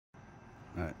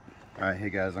Alright, hey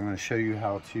guys, I'm going to show you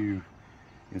how to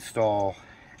install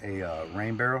a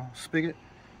rain barrel spigot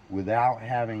without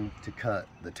having to cut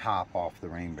the top off the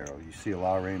rain barrel. You see a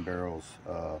lot of rain barrels,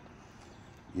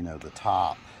 you know, the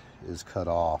top is cut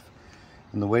off.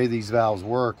 And the way these valves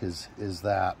work is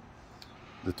that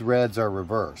the threads are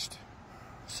reversed.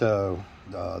 So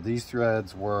these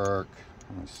threads work,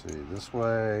 let me see, this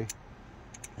way.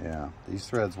 Yeah, these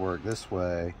threads work this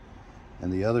way,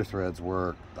 and the other threads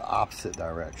work the opposite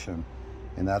direction,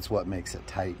 and that's what makes it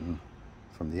tighten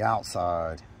from the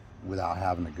outside without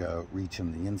having to go reach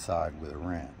in the inside with a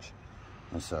wrench.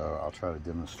 And so I'll try to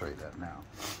demonstrate that now.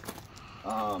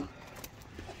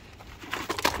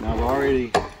 Now I've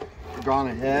already gone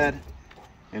ahead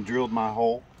and drilled my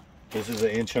hole. This is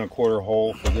an 1¼ inch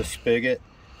hole for this spigot.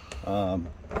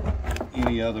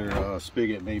 Any other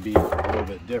spigot may be a little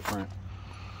bit different.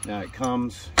 Now it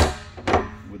comes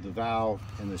with the valve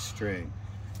and the string.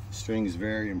 The string is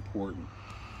very important.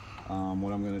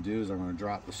 What I'm going to do is I'm going to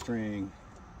drop the string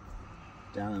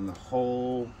down in the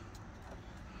hole,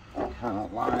 kind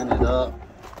of line it up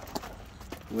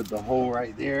with the hole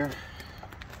right there.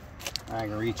 I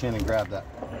can reach in and grab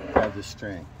the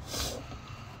string.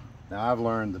 Now I've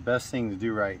learned the best thing to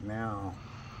do right now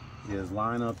is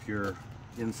line up your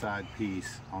inside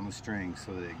piece on the string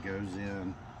so that it goes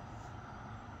in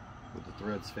with the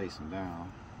threads facing down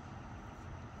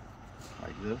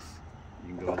like this.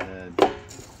 You can go ahead,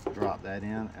 drop that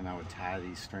in, and I would tie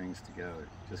these strings together.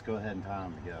 Just go ahead and tie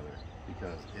them together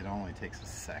because it only takes a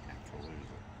second to lose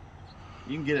it.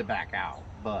 You can get it back out,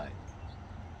 but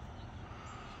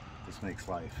this makes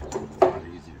life a lot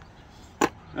easier.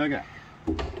 Okay,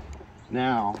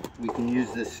 now we can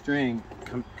use this string,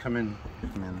 come in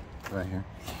right here.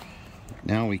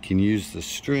 Now we can use the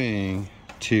string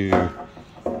to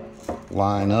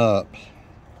line up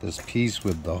this piece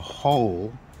with the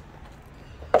hole.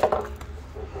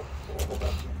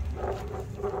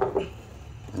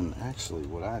 And actually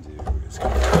what I do is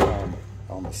put it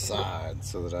on the side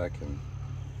so that I can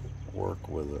work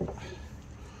with it.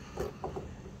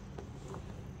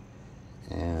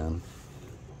 And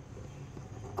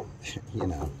you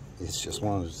know, it's just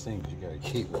one of those things you gotta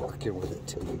keep working with it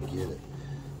till you get it.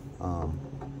 Of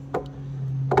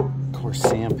course,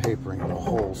 sandpapering the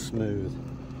hole smooth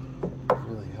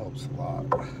really helps a lot.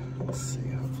 Let's see,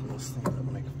 hopefully this thing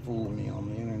doesn't make a fool of me on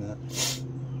the internet.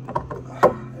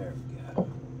 There we go.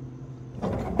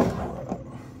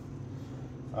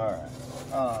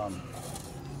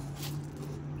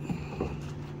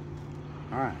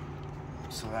 Alright,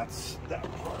 so that's that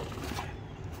part.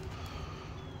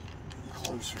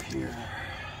 Closer here.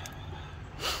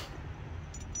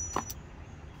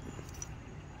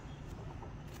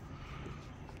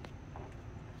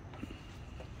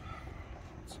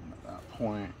 So at that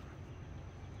point,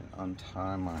 I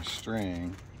untie my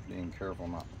string, being careful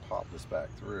not to pop this back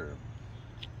through.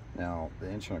 Now, the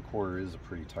 1¼ inch is a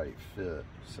pretty tight fit,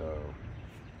 so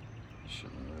it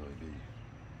shouldn't really be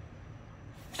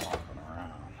flopping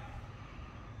around.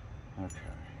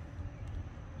 Okay,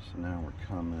 so now we're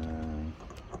coming.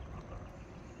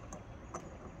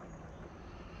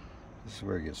 This is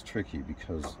where it gets tricky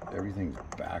because everything's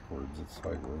backwards. It's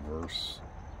like reverse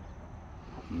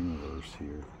universe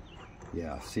here.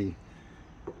 Yeah, see,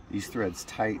 these threads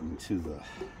tighten to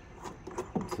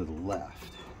the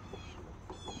left.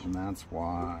 And that's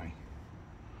why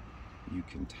you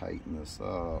can tighten this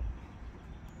up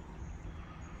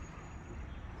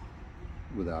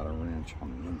without a wrench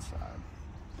on the inside.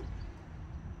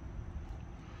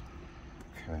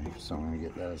 Okay, so I'm going to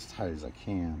get that as tight as I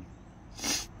can.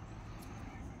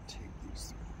 Take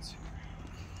these threads here.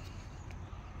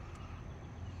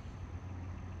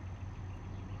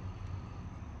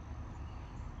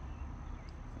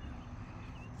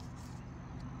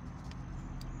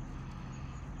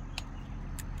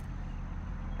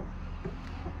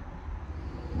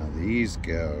 These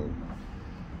go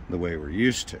the way we're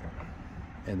used to,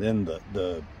 and then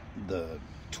the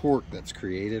torque that's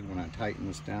created when I tighten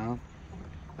this down,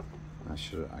 I'm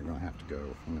gonna have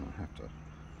to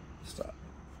stop,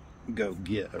 go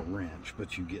get a wrench,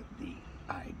 but you get the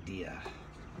idea.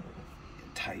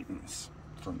 It tightens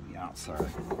from the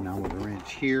outside. Now with a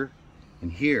wrench here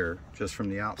and here, just from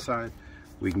the outside,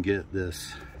 we can get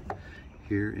this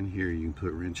here and here. You can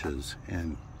put wrenches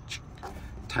and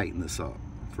tighten this up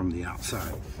from the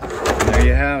outside. And there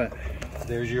you have it.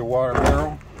 There's your water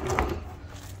barrel,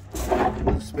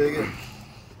 the spigot,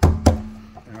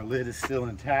 and our lid is still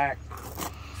intact,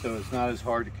 so it's not as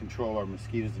hard to control our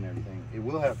mosquitoes and everything. It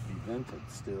will have to be vented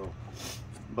still,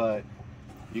 but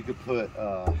you could put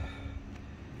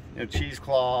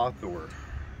cheesecloth or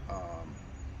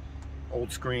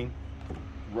old screen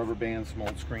rubber band some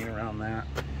old screen around that.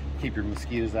 Keep your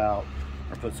mosquitoes out,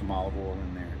 or put some olive oil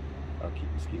in there. That'll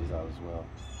keep mosquitoes out as well.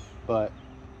 But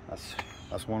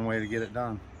that's one way to get it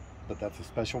done. But that's a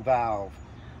special valve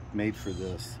made for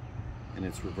this, and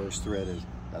it's reverse threaded.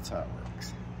 That's how it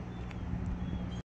works.